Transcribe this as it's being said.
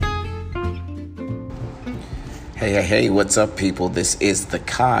Hey, what's up, people? This is the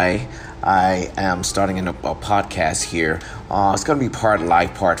Kai. I am starting a podcast here. It's going to be part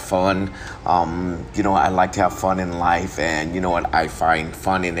life, part fun. I like to have fun in life, and you know what? I find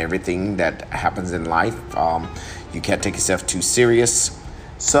fun in everything that happens in life. You can't take yourself too serious.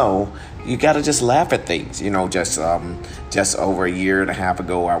 So you got to just laugh at things. Just over a year and a half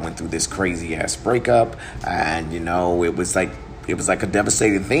ago, I went through this crazy ass breakup, and it was like a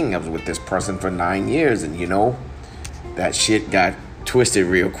devastating thing. I was with this person for 9 years, and that shit got twisted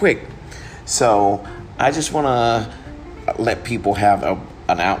real quick. So I just want to let people have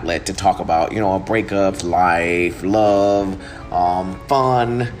an outlet to talk about, breakups, life, love,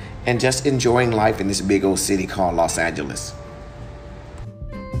 fun, and just enjoying life in this big old city called Los Angeles.